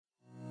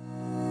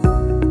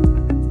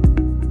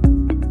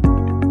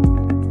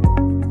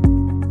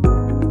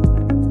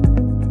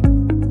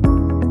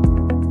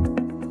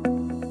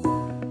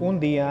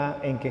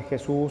que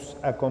Jesús,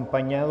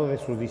 acompañado de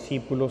sus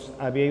discípulos,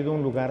 había ido a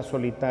un lugar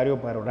solitario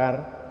para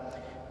orar,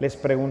 les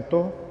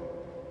preguntó: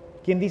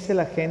 ¿quién dice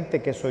la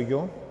gente que soy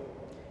yo?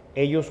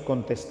 Ellos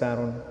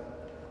contestaron: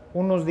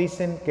 unos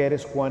dicen que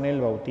eres Juan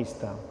el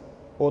Bautista,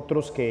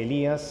 otros que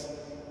Elías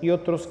y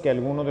otros que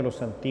alguno de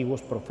los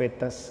antiguos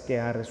profetas que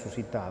ha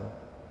resucitado.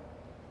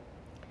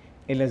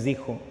 Él les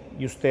dijo: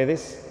 ¿y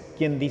ustedes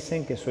quién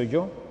dicen que soy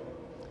yo?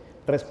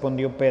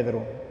 Respondió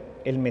Pedro: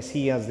 el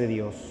Mesías de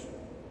Dios.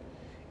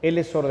 Él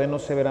les ordenó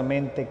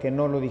severamente que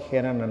no lo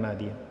dijeran a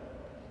nadie.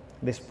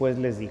 Después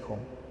les dijo: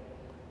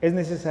 es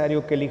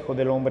necesario que el Hijo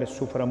del Hombre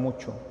sufra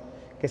mucho,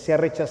 que sea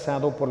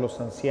rechazado por los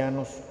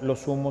ancianos, los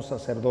sumos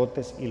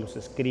sacerdotes y los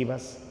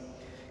escribas,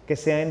 que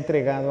sea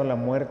entregado a la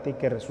muerte y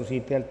que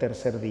resucite al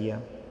tercer día.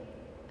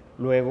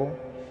 Luego,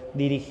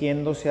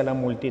 dirigiéndose a la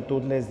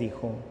multitud, les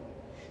dijo: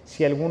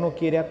 si alguno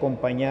quiere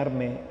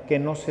acompañarme, que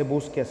no se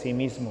busque a sí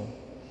mismo,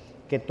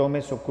 que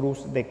tome su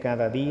cruz de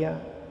cada día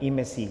y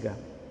me siga.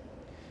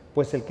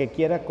 Pues el que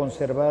quiera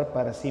conservar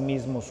para sí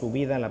mismo su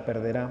vida la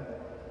perderá,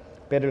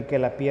 pero el que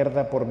la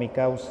pierda por mi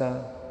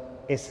causa,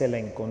 ese la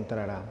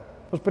encontrará.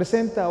 Nos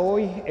presenta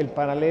hoy el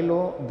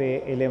paralelo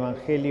del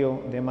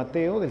Evangelio de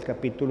Mateo, del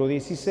capítulo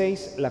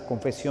 16, la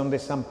confesión de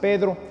San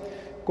Pedro,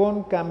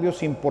 con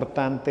cambios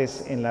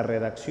importantes en la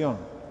redacción,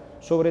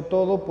 sobre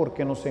todo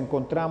porque nos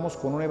encontramos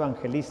con un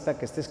evangelista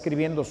que está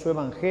escribiendo su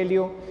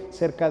evangelio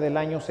cerca del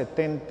año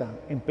 70,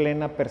 en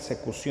plena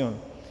persecución,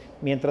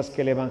 mientras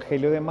que el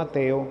Evangelio de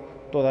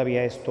Mateo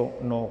todavía esto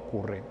no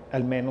ocurre,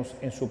 al menos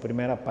en su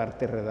primera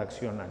parte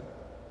redaccional.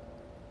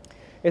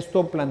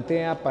 Esto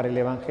plantea para el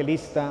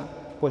evangelista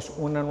pues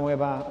una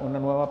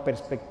nueva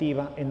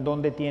perspectiva en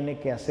donde tiene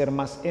que hacer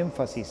más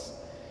énfasis.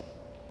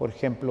 Por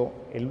ejemplo,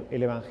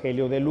 el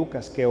Evangelio de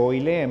Lucas que hoy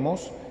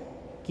leemos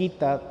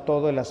quita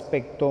todo el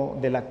aspecto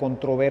de la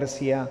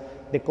controversia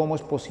de cómo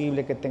es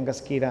posible que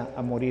tengas que ir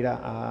a morir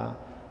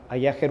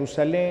allá a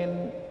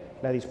Jerusalén,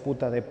 la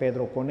disputa de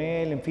Pedro con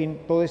él, en fin,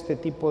 todo este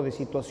tipo de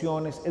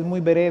situaciones. Es muy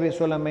breve,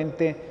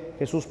 solamente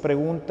Jesús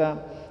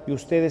pregunta: ¿y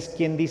ustedes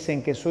quién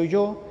dicen que soy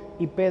yo?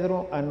 Y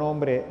Pedro, a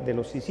nombre de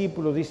los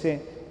discípulos,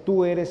 dice: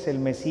 tú eres el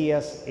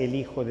Mesías, el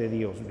Hijo de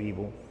Dios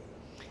vivo.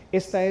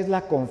 Esta es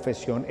la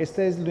confesión,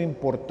 esta es lo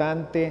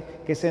importante,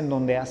 que es en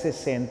donde hace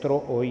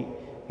centro hoy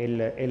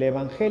el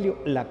Evangelio,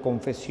 la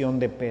confesión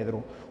de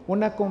Pedro.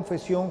 Una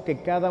confesión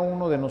que cada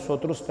uno de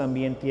nosotros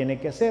también tiene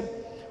que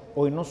hacer.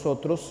 Hoy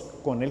nosotros,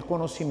 con el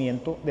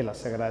conocimiento de la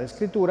Sagrada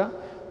Escritura,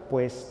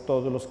 pues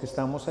todos los que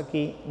estamos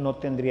aquí no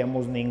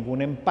tendríamos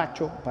ningún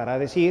empacho para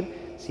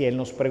decir, si Él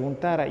nos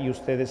preguntara: ¿y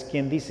ustedes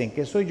quién dicen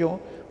que soy yo?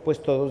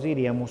 Pues todos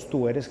diríamos: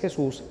 tú eres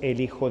Jesús, el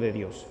Hijo de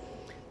Dios.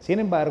 Sin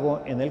embargo,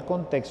 en el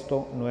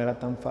contexto no era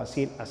tan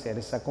fácil hacer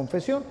esa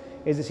confesión.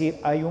 Es decir,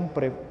 hay un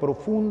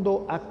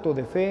profundo acto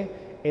de fe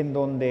en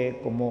donde,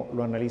 como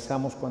lo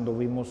analizamos cuando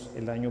vimos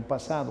el año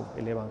pasado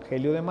el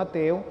Evangelio de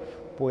Mateo,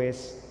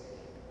 pues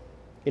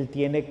él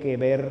tiene que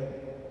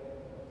ver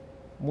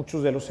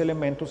muchos de los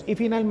elementos y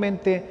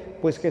finalmente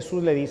pues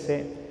Jesús le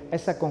dice: a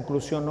esa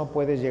conclusión no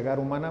puedes llegar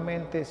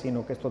humanamente,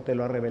 sino que esto te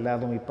lo ha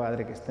revelado mi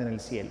Padre que está en el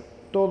cielo.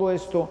 Todo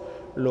esto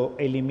lo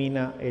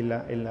elimina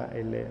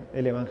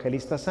el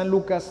evangelista San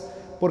Lucas,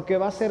 porque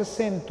va a ser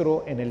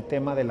centro en el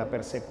tema de la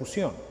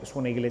persecución. Es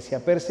una iglesia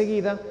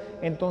perseguida,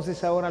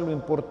 entonces ahora lo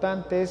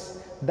importante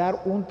es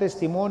dar un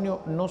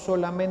testimonio no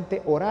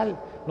solamente oral,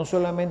 no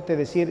solamente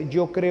decir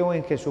yo creo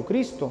en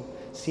Jesucristo,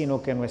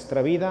 sino que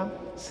nuestra vida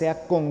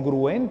sea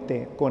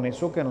congruente con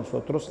eso que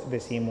nosotros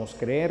decimos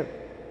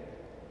creer.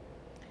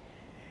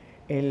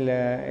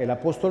 El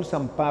apóstol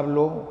San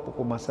Pablo, un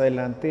poco más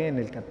adelante, en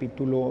el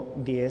capítulo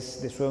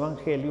 10 de su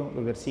Evangelio,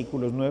 los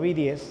versículos 9 y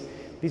 10,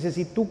 dice: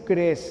 si tú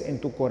crees en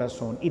tu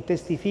corazón y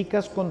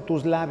testificas con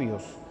tus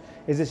labios,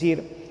 es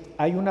decir,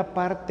 hay una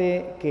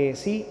parte que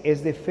sí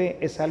es de fe,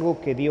 es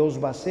algo que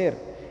Dios va a hacer,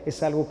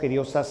 es algo que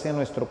Dios hace en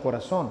nuestro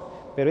corazón,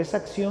 pero esa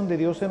acción de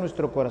Dios en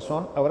nuestro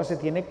corazón ahora se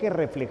tiene que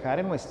reflejar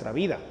en nuestra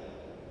vida.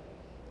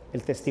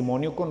 El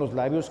testimonio con los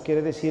labios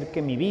quiere decir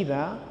que mi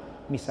vida,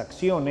 mis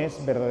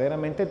acciones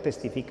verdaderamente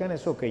testifican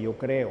eso que yo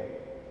creo.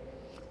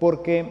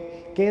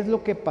 Porque, ¿qué es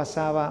lo que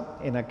pasaba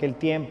en aquel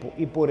tiempo?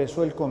 Y por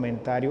eso el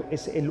comentario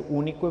es el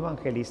único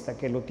evangelista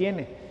que lo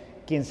tiene.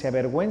 Quien se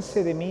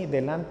avergüence de mí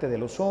delante de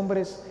los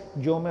hombres,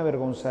 yo me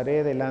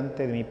avergonzaré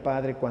delante de mi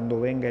Padre cuando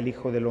venga el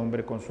Hijo del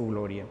Hombre con su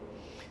gloria.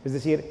 Es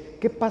decir,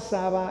 ¿qué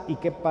pasaba y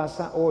qué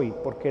pasa hoy?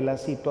 Porque la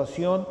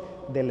situación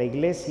de la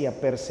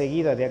iglesia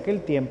perseguida de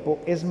aquel tiempo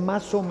es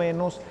más o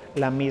menos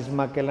la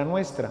misma que la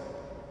nuestra.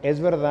 Es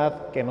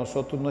verdad que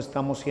nosotros no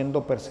estamos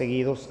siendo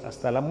perseguidos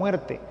hasta la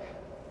muerte,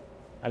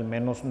 al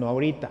menos no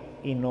ahorita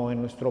y no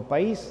en nuestro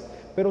país,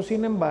 pero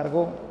sin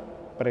embargo,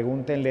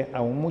 pregúntenle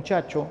a un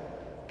muchacho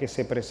que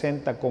se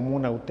presenta como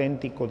un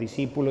auténtico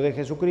discípulo de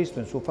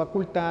Jesucristo en su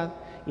facultad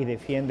y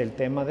defiende el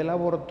tema del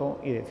aborto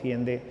y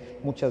defiende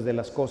muchas de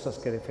las cosas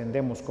que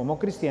defendemos como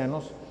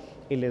cristianos,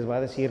 y les va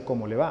a decir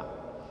cómo le va.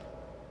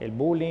 El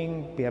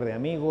bullying, pierde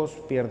amigos,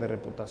 pierde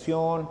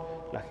reputación,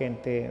 la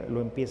gente lo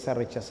empieza a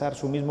rechazar,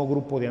 su mismo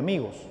grupo de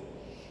amigos.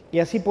 Y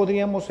así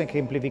podríamos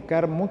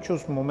ejemplificar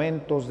muchos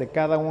momentos de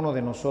cada uno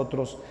de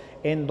nosotros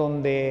en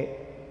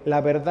donde la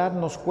verdad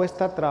nos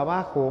cuesta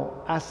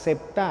trabajo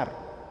aceptar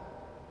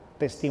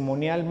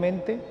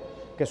testimonialmente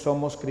que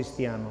somos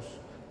cristianos,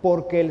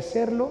 porque el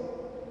serlo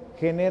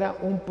genera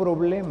un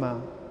problema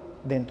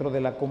dentro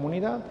de la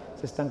comunidad.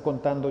 Se están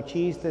contando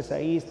chistes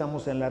ahí,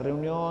 estamos en la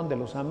reunión de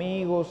los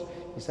amigos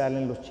y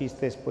salen los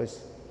chistes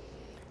pues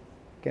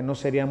que no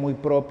serían muy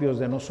propios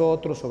de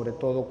nosotros, sobre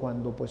todo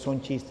cuando pues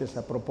son chistes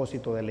a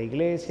propósito de la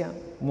iglesia,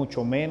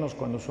 mucho menos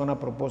cuando son a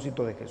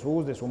propósito de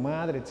Jesús, de su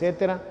madre,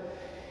 etcétera.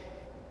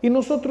 Y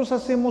nosotros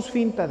hacemos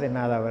finta de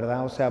nada,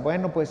 ¿verdad? O sea,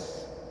 bueno,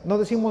 pues no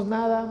decimos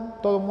nada,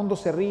 todo el mundo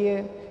se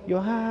ríe,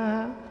 yo,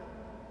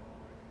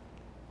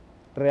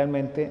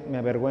 realmente me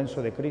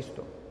avergüenzo de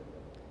Cristo.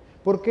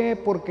 ¿Por qué?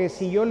 Porque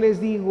si yo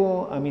les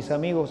digo a mis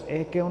amigos,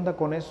 ¿qué onda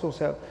con eso? O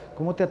sea,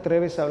 ¿cómo te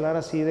atreves a hablar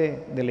así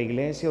de la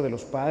iglesia o de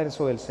los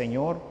padres o del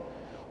Señor?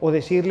 O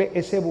decirle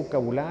ese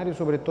vocabulario,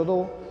 sobre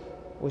todo,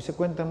 hoy se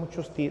cuentan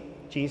muchos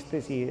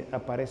chistes y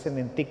aparecen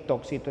en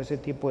TikTok y todo ese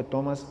tipo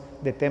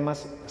de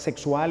temas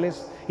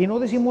sexuales y no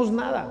decimos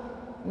nada,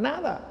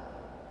 nada.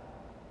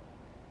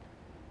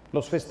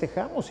 Los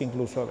festejamos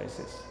incluso a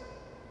veces.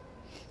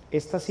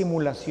 Esta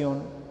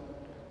simulación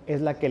es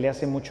la que le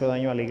hace mucho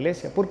daño a la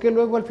iglesia, porque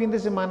luego al fin de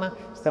semana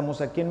estamos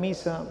aquí en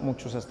misa,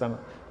 muchos hasta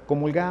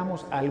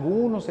comulgamos,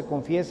 algunos se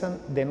confiesan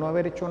de no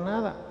haber hecho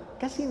nada.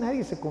 Casi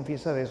nadie se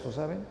confiesa de eso,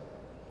 ¿saben?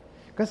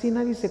 Casi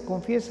nadie se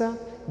confiesa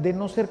de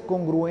no ser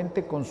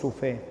congruente con su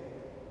fe,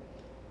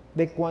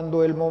 de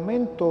cuando el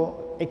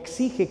momento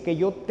exige que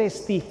yo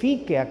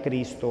testifique a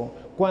Cristo,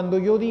 cuando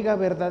yo diga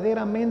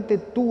verdaderamente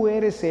tú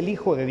eres el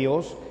Hijo de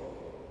Dios,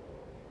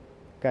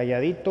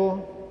 calladito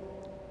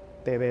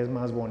te ves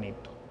más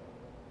bonito.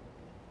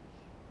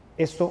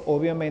 Esto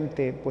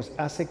obviamente pues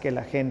hace que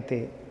la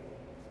gente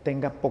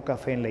tenga poca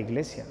fe en la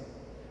iglesia,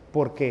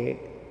 porque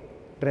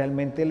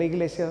realmente la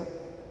iglesia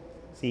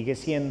sigue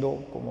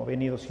siendo, como ha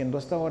venido siendo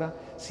hasta ahora,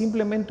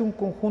 simplemente un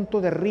conjunto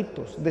de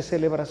ritos, de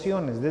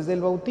celebraciones, desde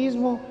el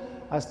bautismo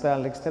hasta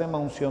la extrema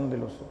unción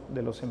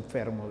de los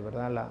enfermos,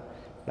 ¿verdad?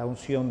 La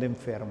unción de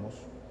enfermos.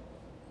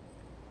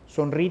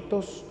 Son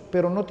ritos,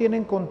 pero no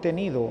tienen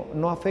contenido,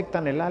 no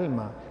afectan el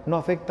alma, no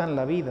afectan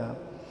la vida.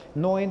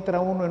 No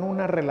entra uno en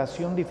una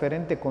relación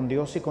diferente con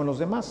Dios y con los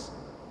demás.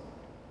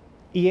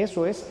 Y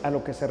eso es a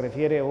lo que se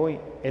refiere hoy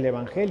el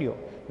Evangelio,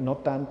 no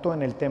tanto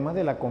en el tema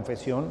de la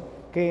confesión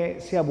que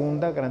se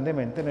abunda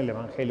grandemente en el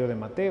Evangelio de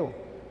Mateo.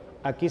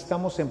 Aquí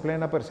estamos en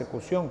plena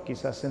persecución,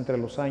 quizás entre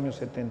los años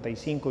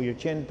 75 y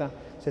 80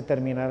 se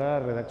terminará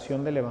la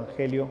redacción del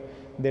Evangelio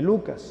de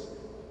Lucas.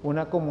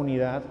 Una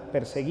comunidad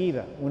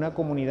perseguida, una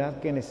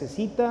comunidad que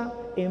necesita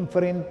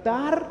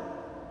enfrentar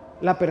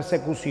la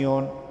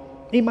persecución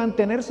y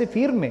mantenerse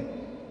firme.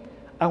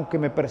 Aunque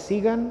me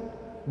persigan,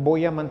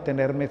 voy a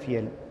mantenerme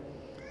fiel.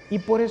 Y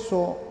por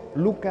eso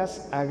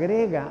Lucas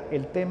agrega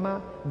el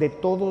tema de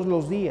todos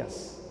los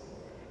días.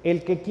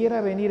 El que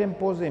quiera venir en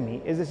pos de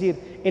mí, es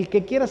decir, el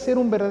que quiera ser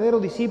un verdadero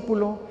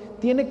discípulo,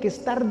 tiene que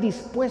estar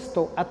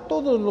dispuesto a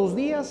todos los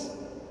días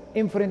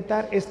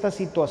enfrentar esta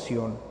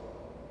situación.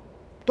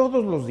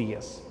 Todos los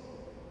días.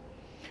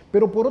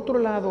 Pero por otro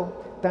lado,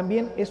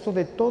 también esto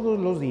de todos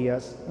los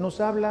días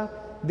nos habla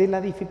de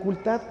la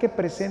dificultad que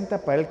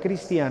presenta para el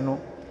cristiano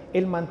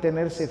el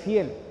mantenerse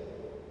fiel.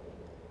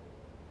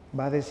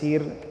 Va a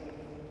decir,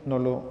 no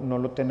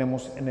lo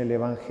tenemos en el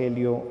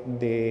Evangelio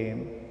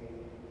de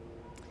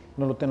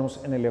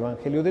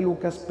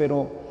Lucas,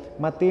 pero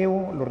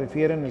Mateo lo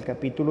refiere en el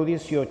capítulo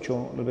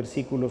 18, los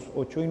versículos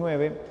 8 y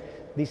 9,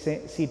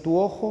 dice, si tu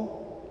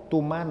ojo,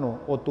 tu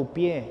mano o tu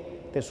pie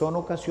te son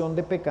ocasión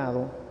de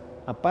pecado,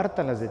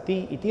 apártalas de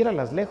ti y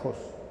tíralas lejos.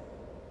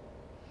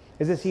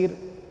 Es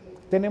decir,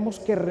 tenemos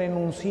que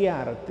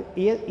renunciar,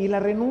 y la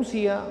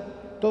renuncia,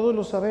 todos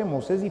lo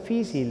sabemos, es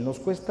difícil, nos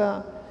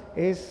cuesta,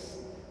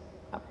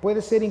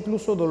 puede ser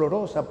incluso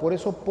dolorosa. Por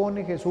eso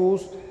pone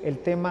Jesús el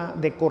tema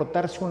de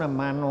cortarse una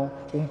mano,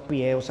 un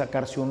pie o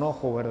sacarse un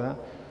ojo, ¿verdad?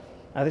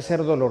 Ha de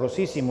ser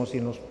dolorosísimo. Si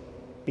nos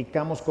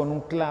picamos con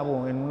un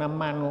clavo en una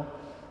mano,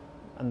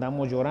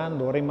 andamos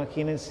llorando. Ahora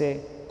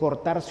imagínense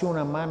cortarse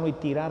una mano y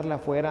tirarla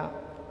afuera.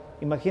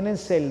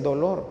 Imagínense el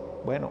dolor.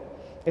 Bueno,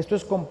 esto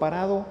es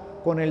comparado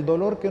con el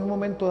dolor que en un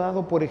momento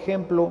dado, por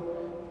ejemplo,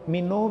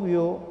 mi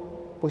novio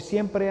pues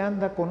siempre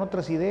anda con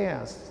otras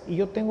ideas y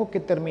yo tengo que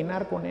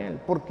terminar con él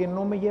porque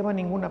no me lleva a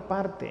ninguna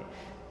parte.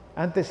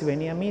 Antes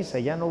venía a misa,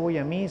 ya no voy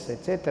a misa,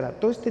 etcétera.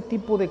 Todo este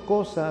tipo de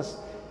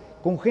cosas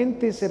con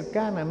gente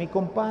cercana. Mi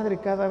compadre,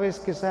 cada vez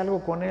que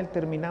salgo con él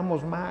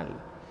terminamos mal,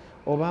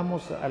 o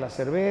vamos a la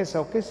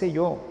cerveza o qué sé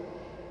yo,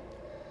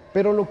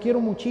 pero lo quiero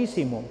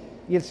muchísimo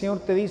y el Señor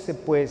te dice,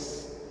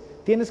 pues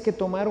tienes que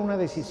tomar una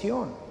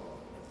decisión.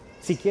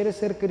 Si quieres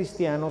ser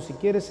cristiano, si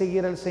quieres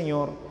seguir al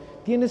Señor,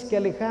 tienes que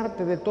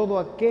alejarte de todo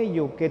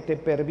aquello que te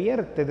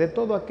pervierte, de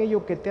todo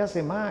aquello que te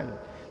hace mal,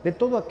 de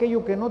todo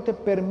aquello que no te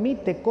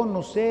permite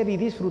conocer y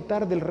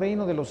disfrutar del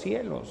reino de los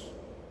cielos.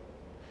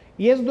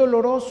 Y es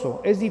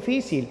doloroso, es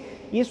difícil,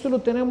 y esto lo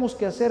tenemos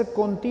que hacer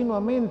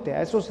continuamente.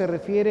 A eso se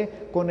refiere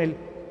con el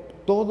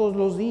todos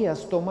los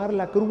días, tomar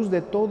la cruz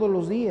de todos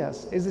los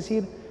días. Es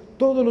decir,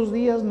 todos los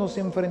días nos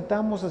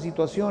enfrentamos a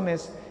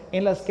situaciones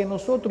en las que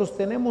nosotros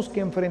tenemos que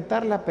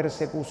enfrentar la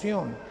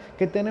persecución,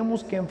 que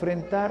tenemos que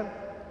enfrentar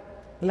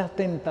la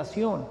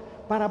tentación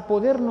para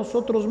poder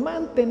nosotros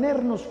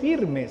mantenernos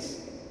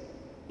firmes.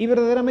 Y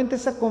verdaderamente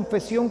esa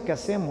confesión que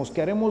hacemos,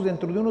 que haremos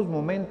dentro de unos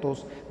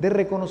momentos, de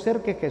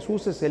reconocer que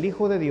Jesús es el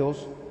Hijo de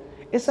Dios,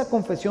 esa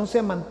confesión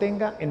se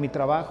mantenga en mi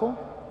trabajo,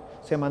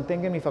 se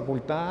mantenga en mi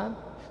facultad,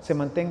 se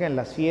mantenga en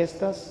las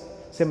fiestas,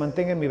 se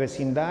mantenga en mi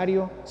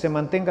vecindario, se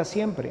mantenga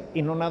siempre,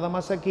 y no nada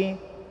más aquí,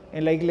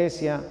 en la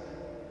iglesia.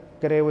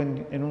 Creo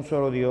en un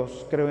solo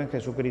Dios, creo en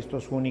Jesucristo,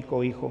 su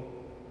único Hijo.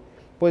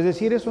 Pues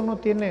decir eso no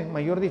tiene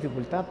mayor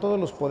dificultad, todos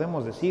los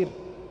podemos decir.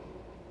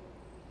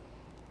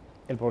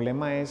 El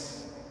problema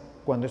es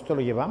cuando esto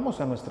lo llevamos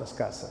a nuestras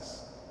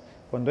casas,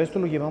 cuando esto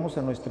lo llevamos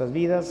a nuestras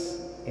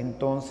vidas,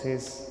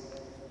 entonces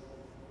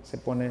se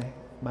pone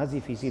más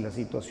difícil la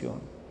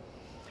situación.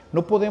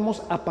 No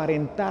podemos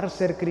aparentar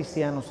ser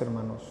cristianos,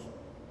 hermanos.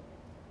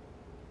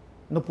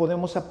 No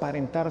podemos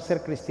aparentar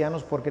ser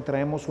cristianos porque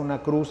traemos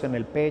una cruz en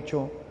el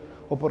pecho,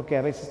 o porque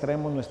a veces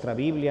traemos nuestra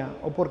Biblia,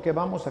 o porque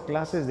vamos a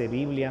clases de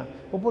Biblia,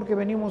 o porque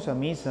venimos a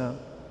misa.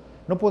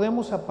 No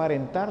podemos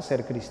aparentar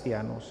ser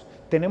cristianos.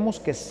 Tenemos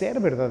que ser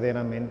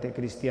verdaderamente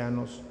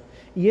cristianos.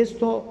 Y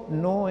esto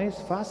no es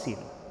fácil.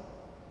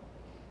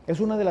 Es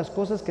una de las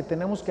cosas que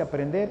tenemos que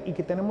aprender y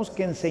que tenemos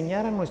que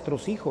enseñar a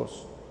nuestros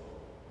hijos.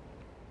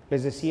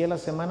 Les decía la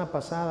semana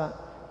pasada,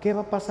 ¿qué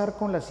va a pasar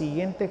con la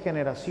siguiente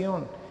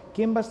generación?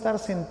 ¿Quién va a estar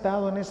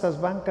sentado en esas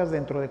bancas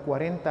dentro de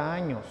 40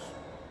 años?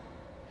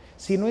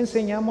 Si no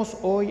enseñamos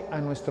hoy a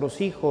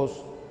nuestros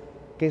hijos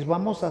que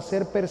vamos a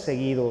ser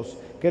perseguidos,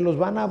 que los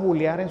van a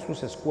bulear en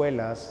sus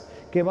escuelas,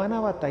 que van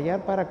a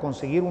batallar para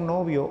conseguir un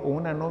novio o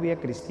una novia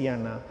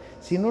cristiana,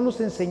 si no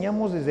los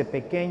enseñamos desde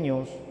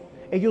pequeños,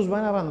 ellos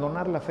van a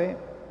abandonar la fe.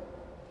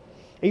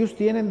 Ellos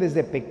tienen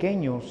desde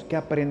pequeños que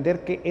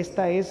aprender que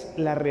esta es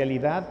la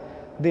realidad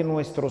de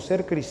nuestro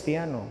ser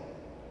cristiano.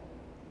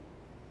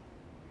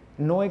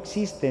 No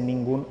existe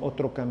ningún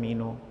otro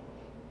camino.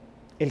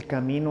 El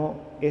camino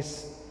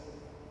es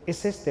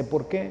este.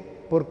 ¿Por qué?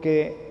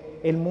 Porque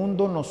el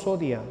mundo nos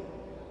odia,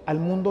 al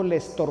mundo le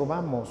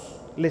estorbamos,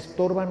 le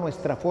estorba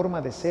nuestra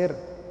forma de ser.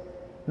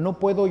 No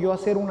puedo yo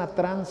hacer una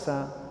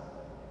tranza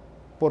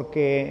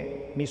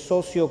porque mi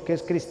socio que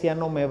es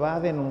cristiano me va a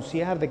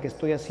denunciar de que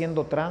estoy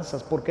haciendo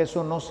tranzas, porque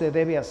eso no se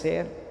debe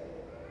hacer.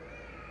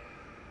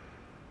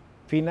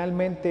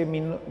 Finalmente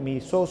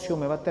mi socio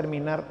me va a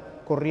terminar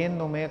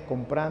corriéndome,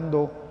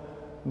 comprando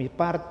mi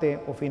parte,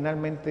 o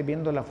finalmente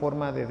viendo la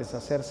forma de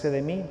deshacerse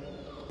de mí,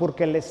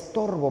 porque le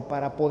estorbo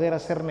para poder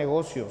hacer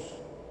negocios.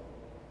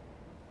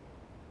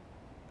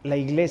 La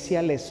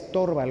iglesia le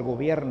estorba al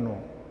gobierno,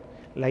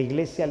 la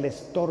iglesia le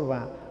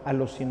estorba a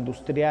los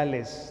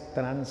industriales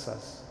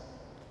tranzas,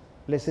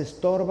 les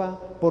estorba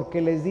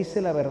porque les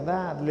dice la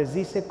verdad, les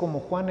dice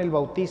como Juan el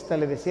Bautista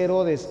le decía a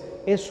Herodes,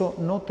 eso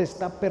no te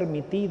está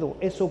permitido,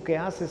 eso que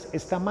haces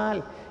está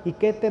mal. ¿Y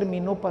qué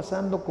terminó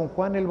pasando con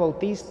Juan el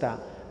Bautista?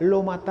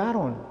 Lo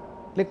mataron,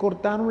 le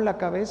cortaron la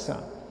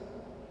cabeza.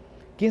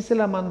 ¿Quién se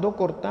la mandó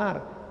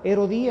cortar?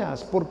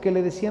 Herodías, porque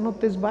le decía no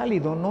te es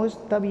válido, no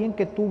está bien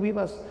que tú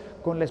vivas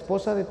con la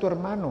esposa de tu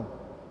hermano.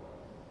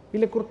 Y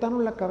le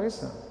cortaron la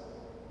cabeza.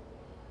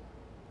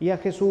 Y a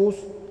Jesús,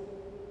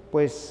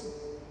 pues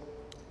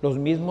los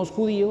mismos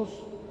judíos,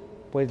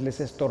 pues les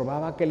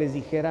estorbaba que les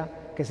dijera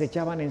que se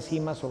echaban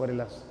encima sobre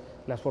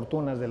las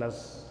fortunas de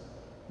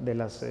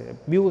las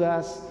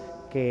viudas,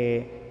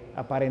 que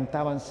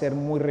aparentaban ser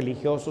muy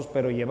religiosos,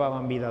 pero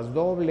llevaban vidas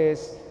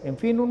dobles, en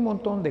fin, un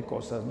montón de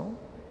cosas, ¿no?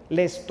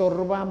 Le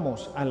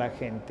estorbamos a la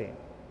gente.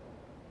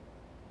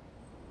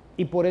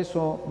 Y por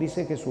eso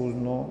dice Jesús,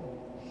 ¿no?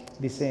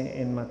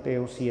 Dice en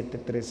Mateo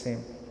 7:13,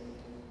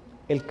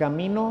 el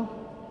camino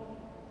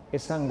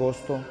es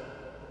angosto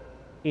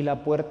y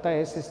la puerta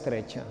es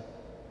estrecha,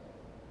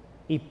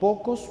 y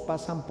pocos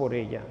pasan por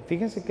ella.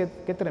 Fíjense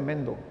qué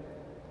tremendo.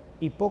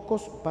 Y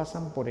pocos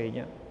pasan por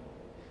ella.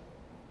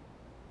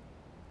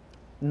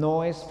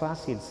 No es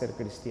fácil ser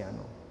cristiano.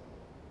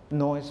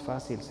 No es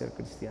fácil ser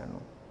cristiano.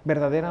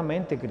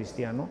 Verdaderamente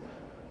cristiano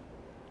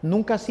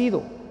nunca ha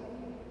sido.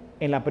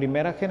 En la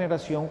primera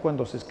generación,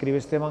 cuando se escribe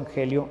este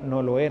evangelio,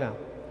 no lo era.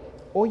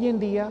 Hoy en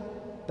día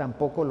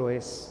tampoco lo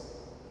es.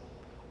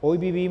 Hoy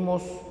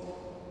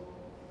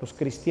los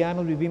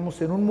cristianos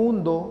vivimos en un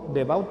mundo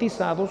de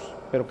bautizados,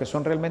 pero que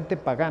son realmente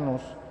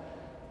paganos.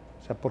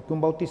 O sea, porque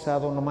un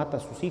bautizado no mata a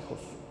sus hijos.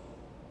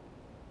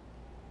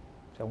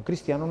 O sea, un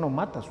cristiano no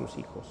mata a sus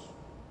hijos.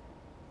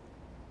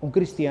 Un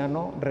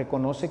cristiano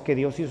reconoce que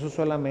Dios hizo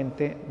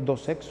solamente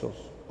dos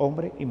sexos,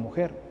 hombre y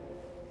mujer.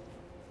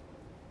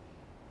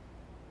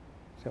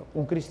 O sea,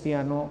 un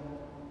cristiano,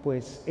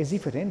 pues, es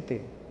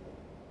diferente,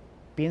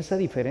 piensa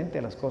diferente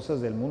a las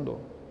cosas del mundo.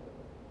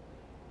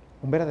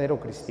 Un verdadero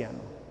cristiano.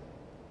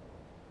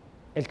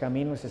 El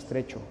camino es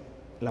estrecho,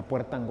 la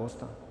puerta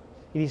angosta.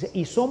 Y dice,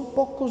 y son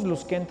pocos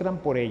los que entran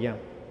por ella.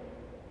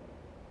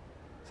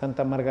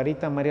 Santa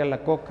Margarita María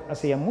Alacoque,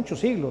 hace ya muchos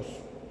siglos,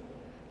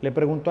 Le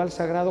preguntó al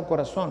Sagrado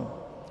Corazón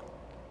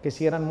que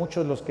si eran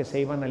muchos los que se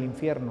iban al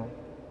infierno.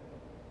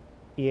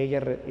 Y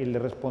le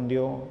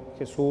respondió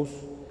Jesús,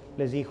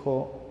 les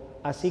dijo,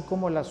 así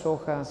como las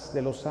hojas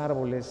de los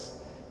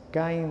árboles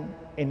caen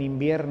en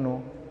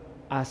invierno,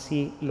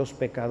 así los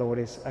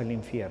pecadores al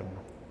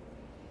infierno.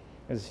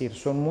 Es decir,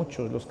 son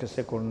muchos los que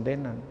se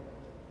condenan.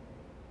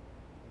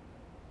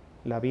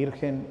 La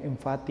Virgen en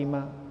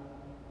Fátima,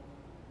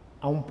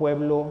 a un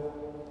pueblo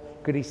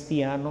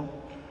cristiano,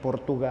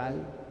 Portugal,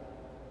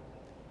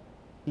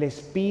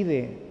 les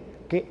pide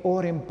que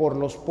oren por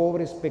los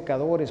pobres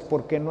pecadores,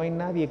 porque no hay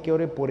nadie que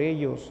ore por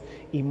ellos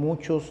y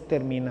muchos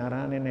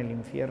terminarán en el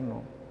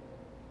infierno.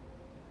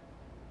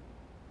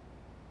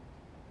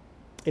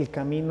 El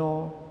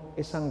camino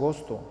es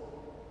angosto.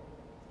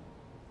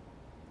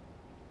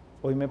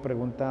 Hoy me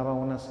preguntaba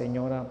una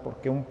señora,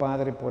 porque un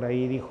padre por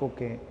ahí dijo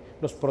que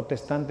los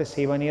protestantes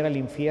se iban a ir al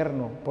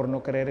infierno por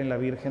no creer en la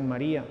Virgen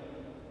María,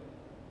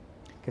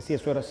 que si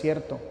eso era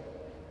cierto.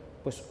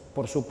 Pues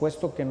por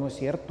supuesto que no es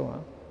cierto,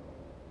 ¿eh?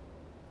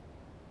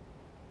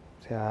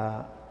 O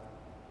sea,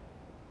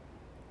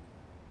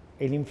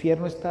 el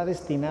infierno está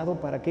destinado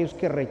para aquellos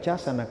que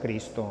rechazan a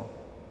Cristo.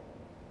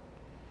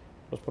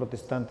 Los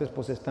protestantes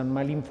pues están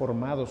mal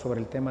informados sobre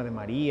el tema de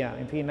María.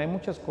 En fin, hay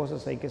muchas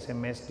cosas ahí que se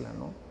mezclan,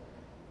 ¿no?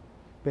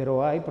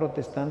 Pero hay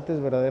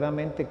protestantes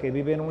verdaderamente que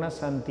viven una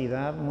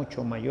santidad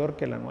mucho mayor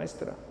que la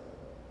nuestra.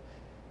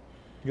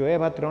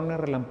 Llueva, truene,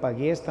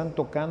 relampaguee, están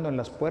tocando en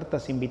las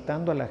puertas,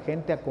 invitando a la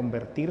gente a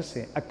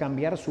convertirse, a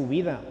cambiar su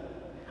vida,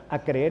 a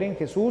creer en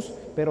Jesús,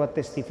 pero a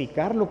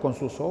testificarlo con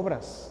sus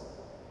obras.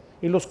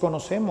 Y los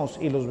conocemos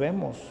y los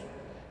vemos.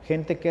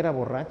 Gente que era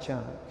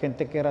borracha,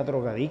 gente que era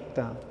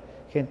drogadicta,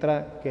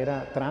 gente que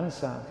era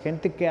tranza,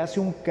 gente que hace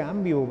un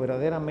cambio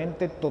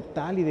verdaderamente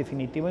total y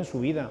definitivo en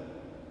su vida.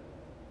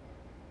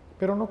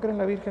 Pero no creen en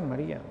la Virgen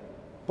María,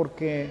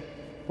 porque,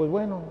 pues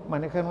bueno,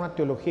 manejan una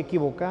teología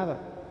equivocada.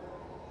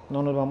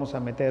 No nos vamos a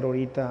meter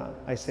ahorita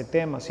a ese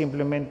tema,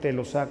 simplemente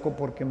lo saco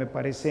porque me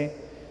parece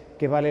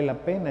que vale la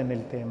pena en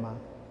el tema.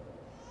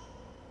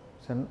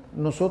 O sea,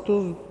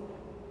 nosotros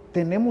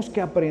tenemos que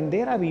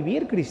aprender a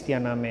vivir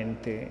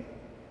cristianamente,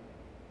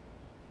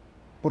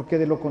 porque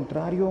de lo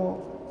contrario,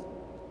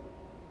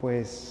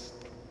 pues,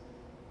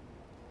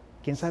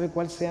 quién sabe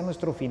cuál sea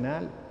nuestro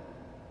final.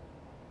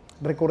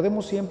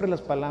 Recordemos siempre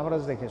las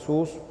palabras de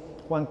Jesús,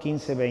 Juan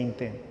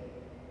 15:20.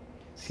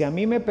 Si a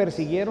mí me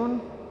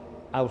persiguieron,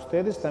 a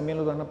ustedes también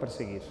los van a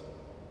perseguir.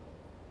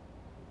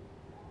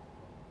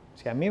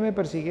 Si a mí me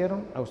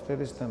persiguieron, a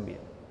ustedes también.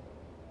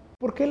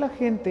 ¿Por qué la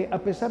gente, a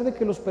pesar de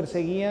que los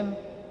perseguían,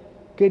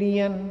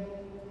 querían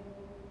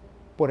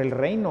por el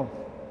reino?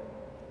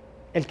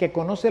 El que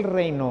conoce el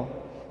reino,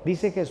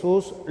 dice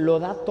Jesús, lo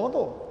da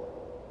todo.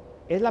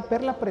 Es la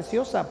perla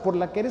preciosa por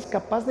la que eres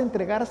capaz de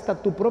entregar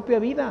hasta tu propia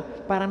vida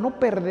para no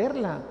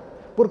perderla,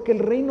 porque el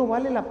reino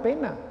vale la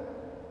pena.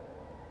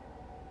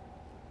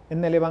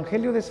 En el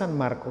Evangelio de San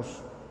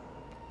Marcos,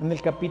 en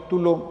el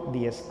capítulo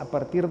 10, a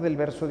partir del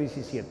verso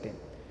 17,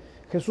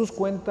 Jesús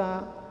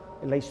cuenta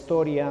la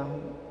historia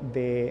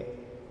de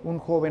un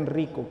joven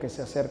rico que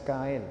se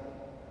acerca a él.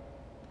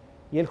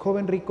 Y el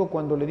joven rico,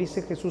 cuando le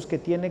dice Jesús que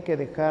tiene que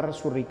dejar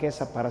su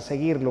riqueza para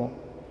seguirlo,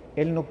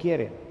 él no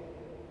quiere.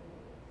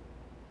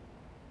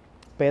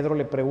 Pedro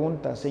le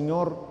pregunta,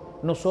 Señor,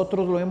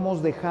 nosotros lo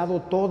hemos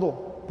dejado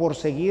todo por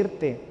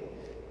seguirte.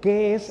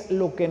 ¿Qué es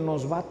lo que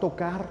nos va a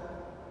tocar?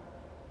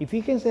 Y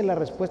fíjense la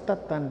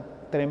respuesta tan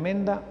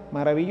tremenda,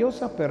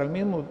 maravillosa, pero al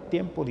mismo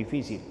tiempo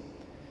difícil.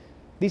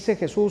 Dice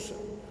Jesús,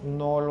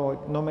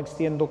 no me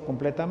extiendo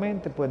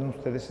completamente, pueden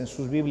ustedes en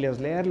sus Biblias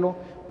leerlo,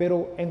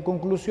 pero en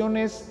conclusión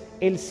es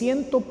el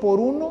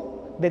 100%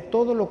 de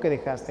todo lo que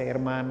dejaste,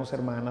 hermanos,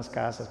 hermanas,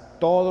 casas,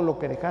 todo lo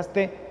que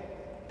dejaste,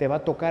 te va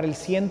a tocar el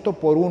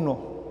 100%,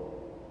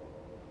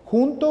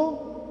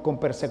 junto con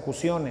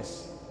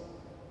persecuciones.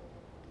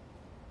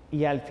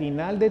 Y al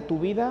final de tu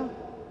vida,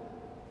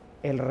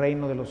 el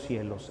reino de los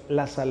cielos,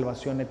 la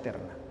salvación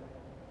eterna.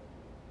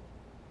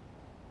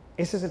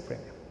 Ese es el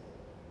premio.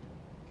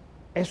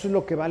 Eso es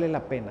lo que vale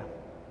la pena.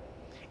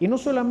 Y no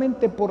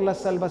solamente por la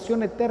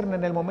salvación eterna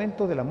en el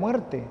momento de la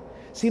muerte,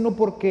 sino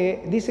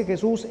porque, dice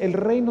Jesús, el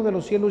reino de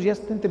los cielos ya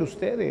está entre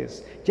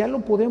ustedes. Ya lo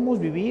podemos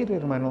vivir,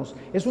 hermanos.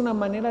 Es una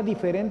manera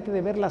diferente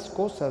de ver las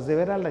cosas, de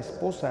ver a la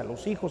esposa, a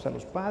los hijos, a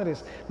los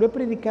padres. Lo he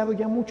predicado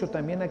ya mucho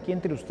también aquí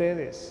entre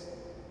ustedes.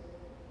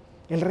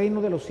 El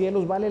reino de los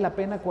cielos vale la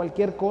pena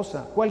cualquier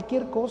cosa,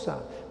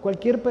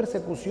 cualquier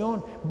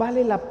persecución.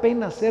 Vale la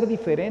pena ser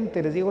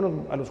diferente. Les digo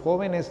a los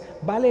jóvenes,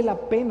 vale la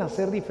pena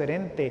ser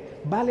diferente,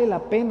 vale la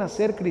pena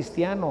ser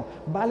cristiano,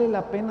 vale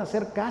la pena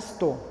ser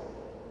casto.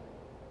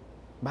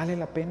 Vale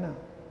la pena.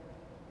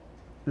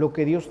 Lo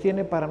que Dios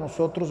tiene para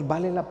nosotros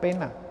vale la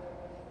pena.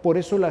 Por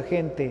eso la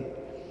gente,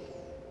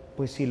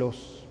 pues si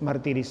los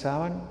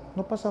martirizaban,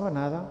 no pasaba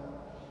nada.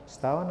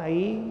 Estaban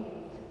ahí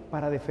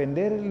para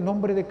defender el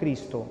nombre de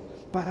Cristo,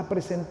 para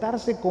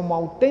presentarse como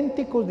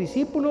auténticos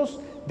discípulos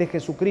de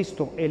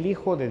Jesucristo, el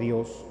Hijo de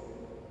Dios.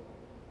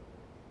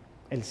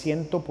 El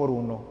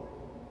 100%,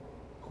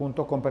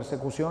 junto con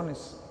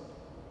persecuciones.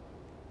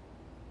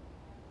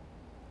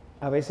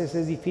 A veces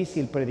es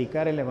difícil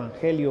predicar el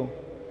Evangelio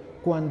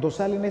cuando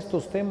salen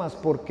estos temas,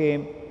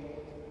 porque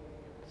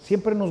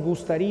siempre nos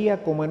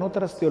gustaría, como en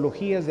otras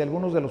teologías de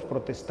algunos de los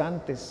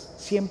protestantes,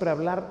 siempre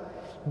hablar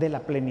de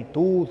la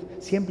plenitud,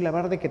 siempre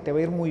hablar de que te va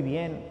a ir muy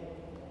bien.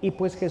 Y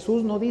pues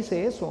Jesús no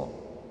dice eso.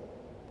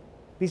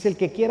 Dice: el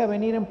que quiera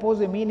venir en pos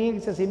de mí,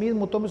 niéguese a sí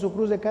mismo, tome su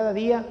cruz de cada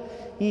día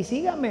y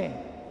sígame.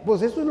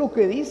 Pues eso es lo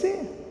que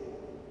dice.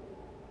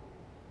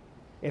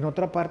 En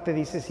otra parte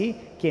dice: sí,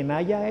 quien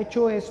haya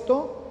hecho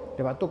esto,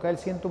 le va a tocar el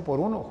 100 por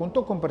 1,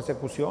 junto con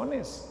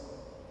persecuciones.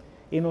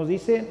 Y nos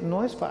dice: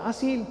 no es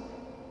fácil.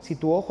 Si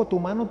tu ojo, tu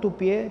mano, tu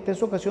pie te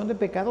es ocasión de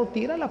pecado,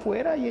 tírala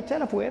fuera y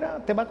échala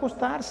fuera. Te va a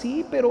costar,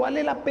 sí, pero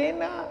vale la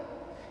pena.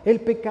 El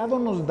pecado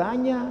nos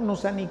daña,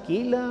 nos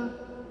aniquila.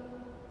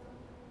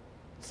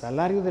 El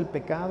salario del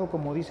pecado,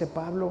 como dice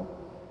Pablo,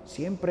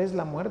 siempre es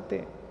la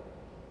muerte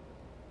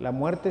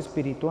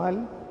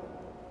espiritual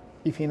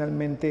y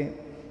finalmente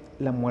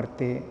la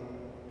muerte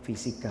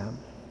física.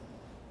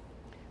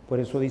 Por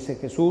eso dice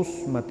Jesús,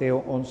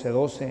 Mateo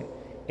 11:12,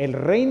 el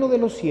reino de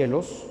los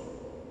cielos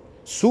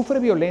sufre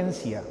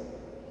violencia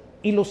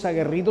y los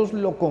aguerridos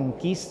lo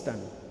conquistan.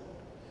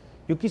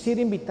 Yo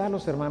quisiera invitar a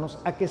los hermanos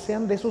a que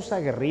sean de esos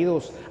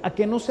aguerridos, a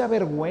que no se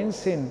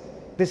avergüencen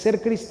de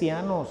ser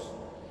cristianos.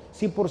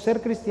 Si por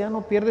ser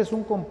cristiano pierdes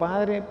un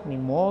compadre, ni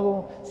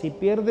modo. Si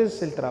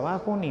pierdes el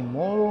trabajo, ni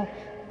modo.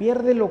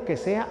 Pierde lo que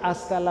sea,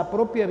 hasta la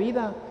propia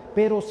vida,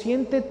 pero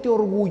siéntete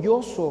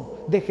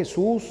orgulloso de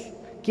Jesús,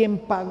 quien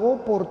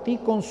pagó por ti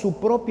con su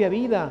propia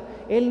vida.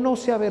 Él no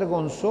se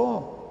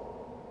avergonzó.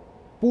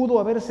 Pudo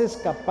haberse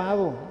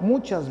escapado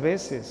muchas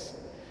veces.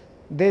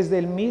 Desde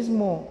el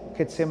mismo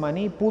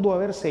Getsemaní pudo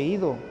haberse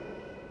ido.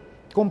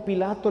 Con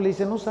Pilato le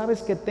dice: ¿no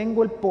sabes que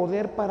tengo el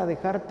poder para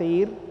dejarte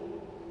ir?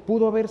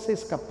 Pudo haberse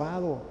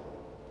escapado,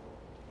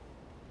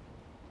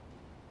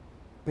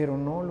 pero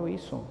no lo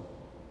hizo.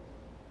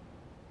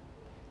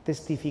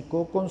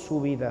 Testificó con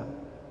su vida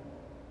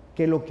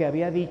que lo que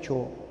había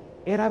dicho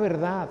era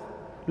verdad.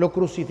 Lo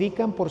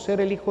crucifican por ser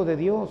el Hijo de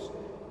Dios.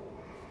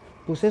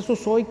 Pues eso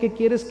soy, ¿qué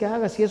quieres que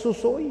haga si eso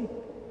soy?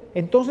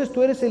 Entonces,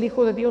 ¿tú eres el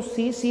Hijo de Dios?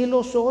 Sí, sí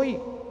lo soy.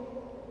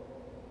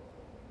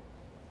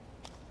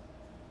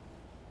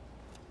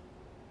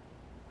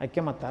 Hay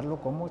que matarlo.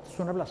 ¿Cómo? Esto es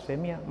una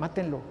blasfemia.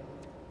 Mátenlo.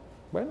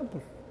 Bueno,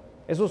 pues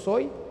eso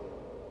soy.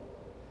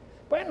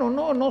 Bueno,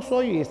 no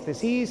soy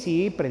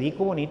sí,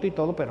 predico bonito y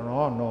todo, pero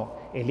no.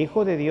 El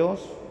Hijo de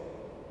Dios,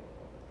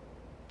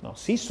 no,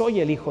 sí soy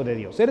el Hijo de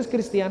Dios. ¿Eres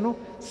cristiano?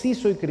 Sí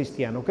soy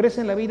cristiano. ¿Crees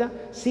en la vida?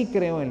 Sí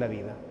creo en la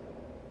vida.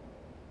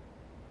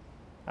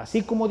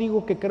 Así como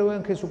digo que creo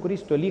en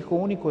Jesucristo, el Hijo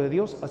único de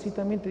Dios, así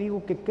también te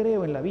digo que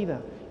creo en la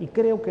vida y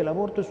creo que el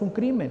aborto es un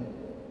crimen.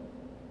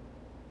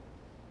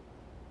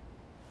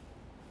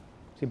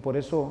 Si por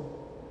eso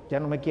ya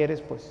no me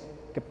quieres, pues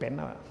qué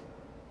pena.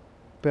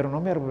 Pero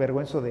no me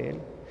avergüenzo de él,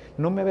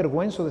 no me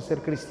avergüenzo de ser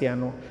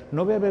cristiano,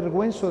 no me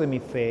avergüenzo de mi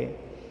fe,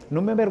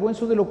 no me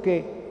avergüenzo de lo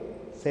que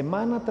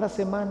semana tras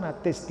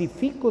semana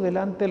testifico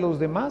delante de los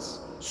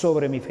demás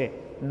sobre mi fe.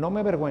 No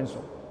me avergüenzo.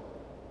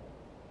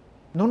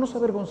 No nos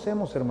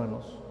avergoncemos,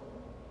 hermanos.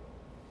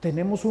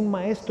 Tenemos un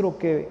maestro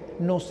que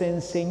nos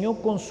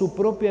enseñó con su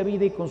propia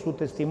vida y con su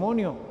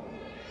testimonio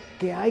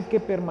que hay que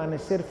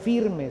permanecer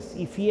firmes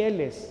y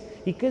fieles,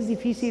 y que es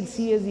difícil,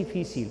 sí es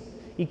difícil,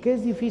 y que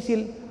es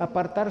difícil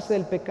apartarse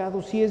del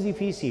pecado, sí es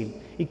difícil,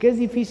 y que es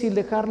difícil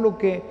dejar lo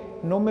que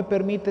no me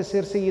permite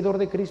ser seguidor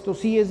de Cristo,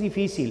 sí es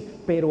difícil,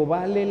 pero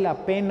vale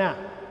la pena,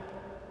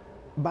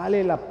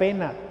 vale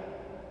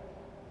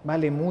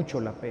mucho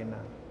la pena,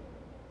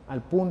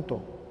 al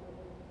punto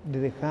de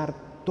dejar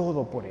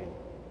todo por Él.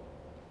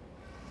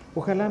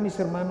 Ojalá, mis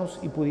hermanos,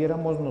 y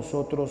pudiéramos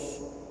nosotros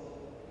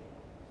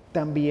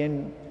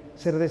también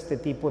ser de este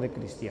tipo de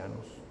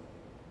cristianos.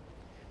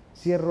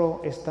 Cierro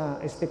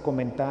este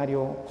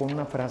comentario con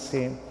una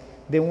frase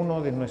de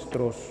uno de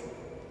nuestros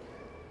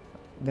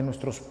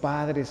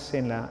padres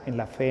en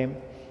la fe,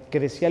 que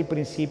decía al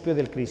principio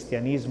del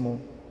cristianismo,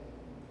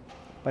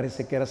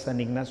 parece que era San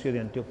Ignacio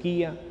de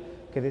Antioquía,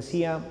 que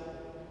decía: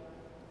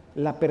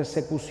 la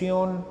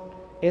persecución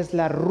es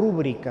la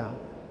rúbrica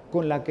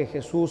con la que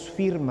Jesús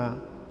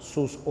firma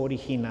sus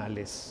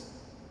originales.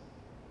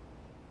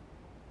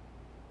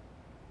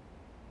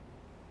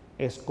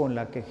 Es con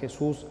la que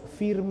Jesús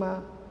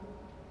firma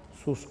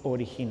sus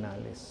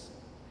originales.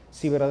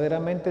 Si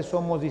verdaderamente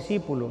somos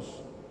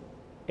discípulos,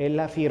 Él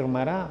la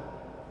firmará.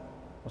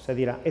 O sea,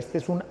 dirá: este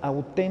es un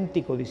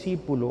auténtico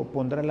discípulo,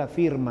 pondrá la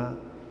firma,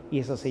 y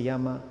esa se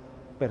llama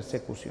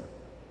persecución.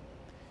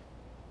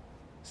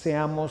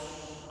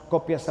 Seamos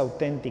copias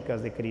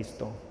auténticas de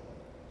Cristo,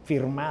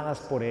 firmadas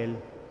por Él,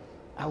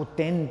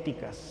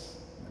 auténticas,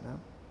 ¿verdad?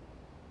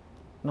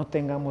 No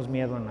tengamos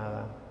miedo a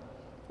nada.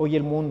 Hoy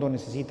el mundo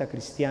necesita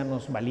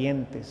cristianos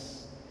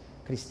valientes,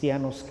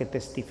 cristianos que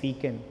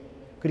testifiquen,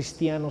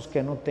 cristianos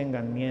que no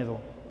tengan miedo,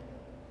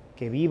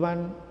 que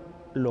vivan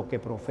lo que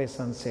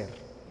profesan ser.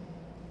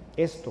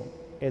 Esto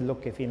es lo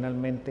que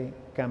finalmente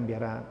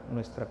cambiará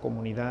nuestra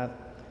comunidad,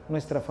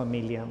 nuestra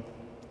familia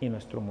y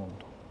nuestro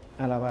mundo.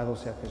 Alabado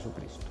sea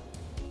Jesucristo.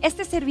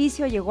 Este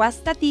servicio llegó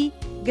hasta ti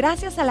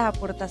gracias a la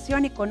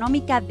aportación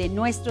económica de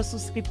nuestros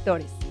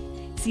suscriptores.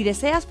 Si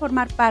deseas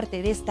formar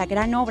parte de esta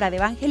gran obra de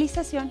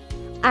evangelización,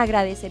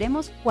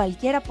 agradeceremos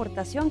cualquier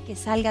aportación que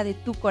salga de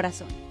tu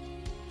corazón.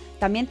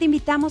 También te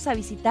invitamos a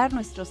visitar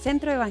nuestro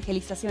centro de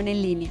evangelización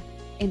en línea,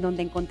 en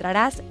donde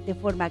encontrarás de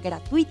forma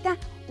gratuita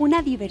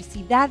una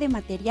diversidad de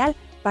material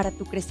para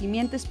tu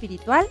crecimiento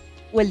espiritual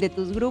o el de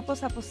tus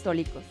grupos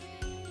apostólicos.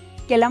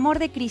 Que el amor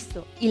de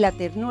Cristo y la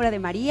ternura de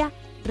María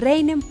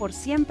reinen por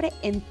siempre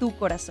en tu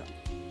corazón.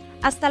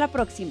 Hasta la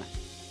próxima.